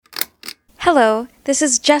Hello, this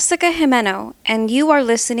is Jessica Jimeno, and you are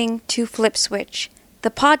listening to Flip Switch,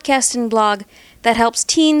 the podcast and blog that helps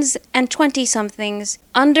teens and 20-somethings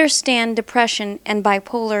understand depression and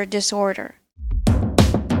bipolar disorder.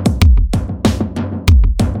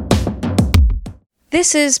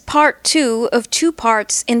 This is part 2 of 2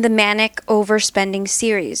 parts in the Manic Overspending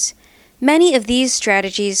series. Many of these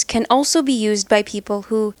strategies can also be used by people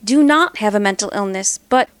who do not have a mental illness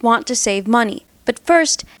but want to save money. But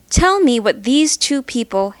first, tell me what these 2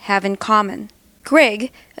 people have in common.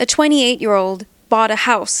 Greg, a 28-year-old, bought a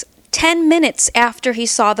house 10 minutes after he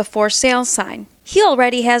saw the for sale sign. He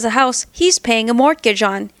already has a house he's paying a mortgage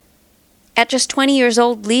on. At just 20 years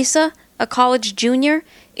old, Lisa, a college junior,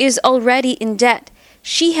 is already in debt.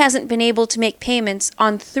 She hasn't been able to make payments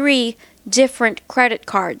on 3 different credit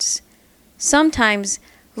cards. Sometimes,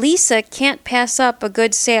 Lisa can't pass up a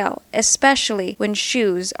good sale, especially when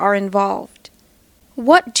shoes are involved.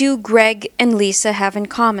 What do Greg and Lisa have in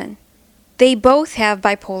common? They both have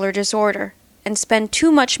bipolar disorder and spend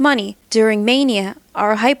too much money during mania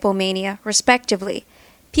or hypomania, respectively.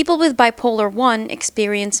 People with bipolar 1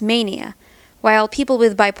 experience mania, while people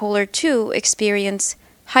with bipolar 2 experience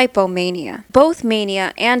hypomania. Both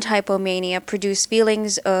mania and hypomania produce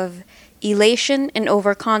feelings of elation and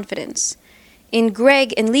overconfidence. In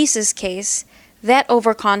Greg and Lisa's case, that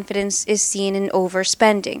overconfidence is seen in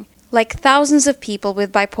overspending. Like thousands of people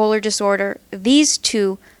with bipolar disorder, these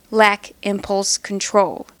 2 lack impulse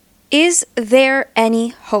control. Is there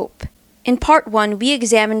any hope? In part 1, we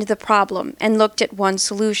examined the problem and looked at one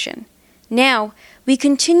solution. Now, we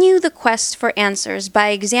continue the quest for answers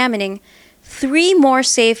by examining 3 more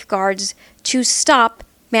safeguards to stop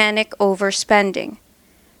manic overspending.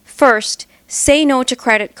 First, say no to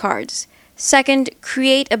credit cards. Second,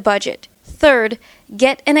 create a budget. Third,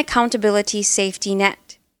 get an accountability safety net.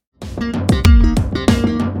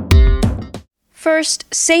 First,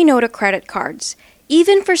 say no to credit cards.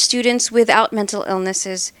 Even for students without mental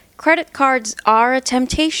illnesses, credit cards are a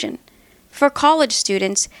temptation. For college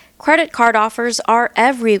students, credit card offers are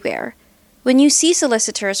everywhere. When you see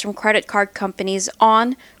solicitors from credit card companies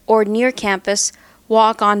on or near campus,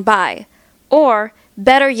 walk on by. Or,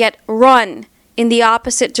 better yet, run in the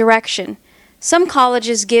opposite direction. Some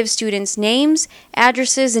colleges give students names,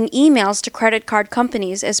 addresses, and emails to credit card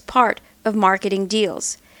companies as part of marketing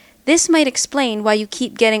deals. This might explain why you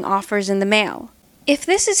keep getting offers in the mail. If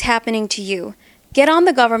this is happening to you, get on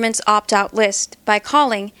the government's opt-out list by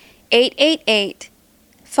calling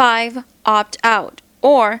 888-5-OPT-OUT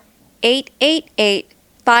or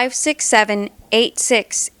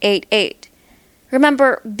 888-567-8688.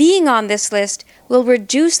 Remember, being on this list will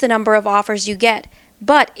reduce the number of offers you get,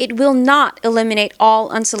 but it will not eliminate all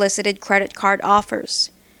unsolicited credit card offers.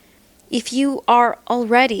 If you are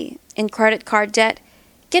already in credit card debt,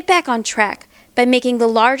 get back on track by making the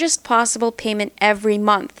largest possible payment every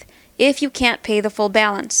month if you can't pay the full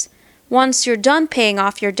balance. Once you're done paying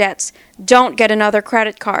off your debts, don't get another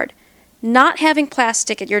credit card. Not having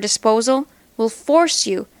plastic at your disposal will force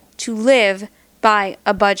you to live by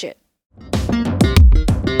a budget.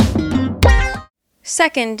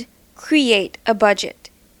 Second, create a budget.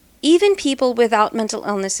 Even people without mental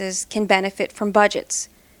illnesses can benefit from budgets.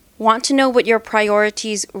 Want to know what your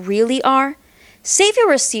priorities really are? Save your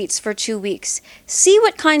receipts for 2 weeks. See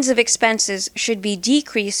what kinds of expenses should be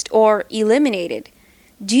decreased or eliminated.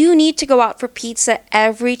 Do you need to go out for pizza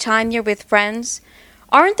every time you're with friends?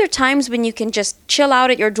 Aren't there times when you can just chill out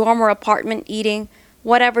at your dorm or apartment eating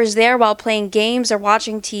whatever's there while playing games or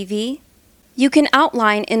watching TV? You can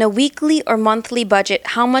outline in a weekly or monthly budget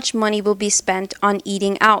how much money will be spent on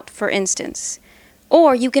eating out, for instance.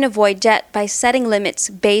 Or you can avoid debt by setting limits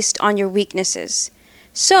based on your weaknesses.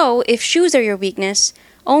 So, if shoes are your weakness,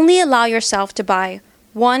 only allow yourself to buy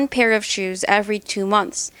 1 pair of shoes every 2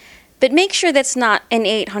 months. But make sure that's not an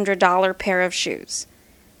 $800 pair of shoes.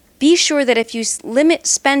 Be sure that if you limit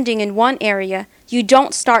spending in one area, you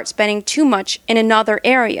don't start spending too much in another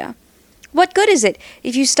area. What good is it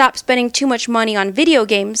if you stop spending too much money on video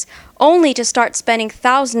games, only to start spending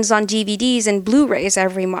thousands on DVDs and Blu-rays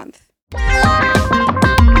every month?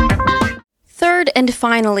 Third and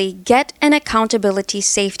finally, get an accountability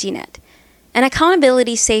safety net. An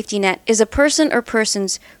accountability safety net is a person or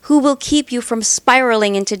persons who will keep you from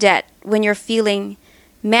spiraling into debt when you're feeling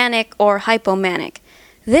manic or hypomanic.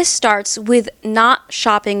 This starts with not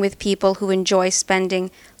shopping with people who enjoy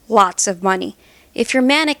spending lots of money. If you're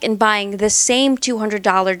manic and buying the same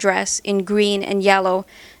 $200 dress in green and yellow,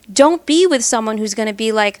 don't be with someone who's going to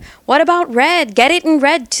be like, "What about red? Get it in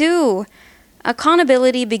red too."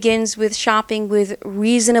 Accountability begins with shopping with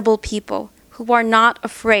reasonable people who are not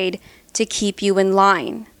afraid to keep you in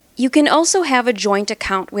line. You can also have a joint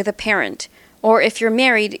account with a parent, or if you're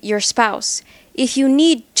married, your spouse. If you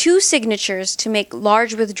need two signatures to make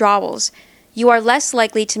large withdrawals, you are less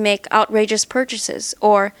likely to make outrageous purchases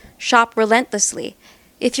or shop relentlessly.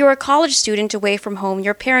 If you're a college student away from home,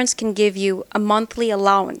 your parents can give you a monthly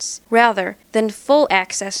allowance rather than full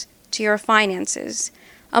access to your finances.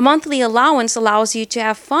 A monthly allowance allows you to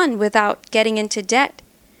have fun without getting into debt.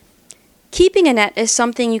 Keeping a net is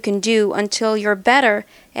something you can do until you're better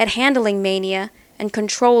at handling mania and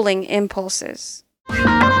controlling impulses.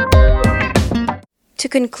 To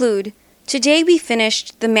conclude, today we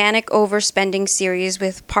finished the Manic Overspending series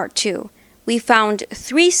with Part 2. We found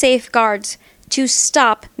 3 safeguards to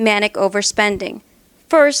stop manic overspending.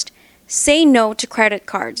 First, say no to credit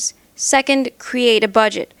cards. Second, create a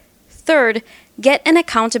budget. Third, get an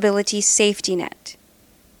accountability safety net.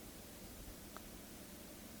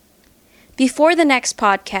 Before the next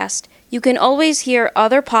podcast, you can always hear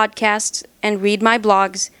other podcasts and read my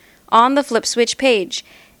blogs on the FlipSwitch page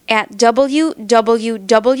at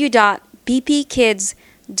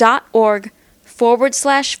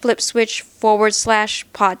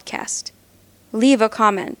www.bpkids.org/FlipSwitch/podcast. Leave a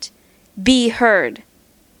comment. Be heard.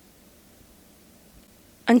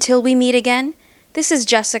 Until we meet again, this is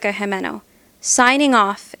Jessica Jimeno, signing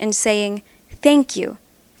off and saying thank you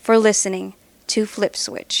for listening to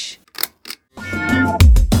FlipSwitch.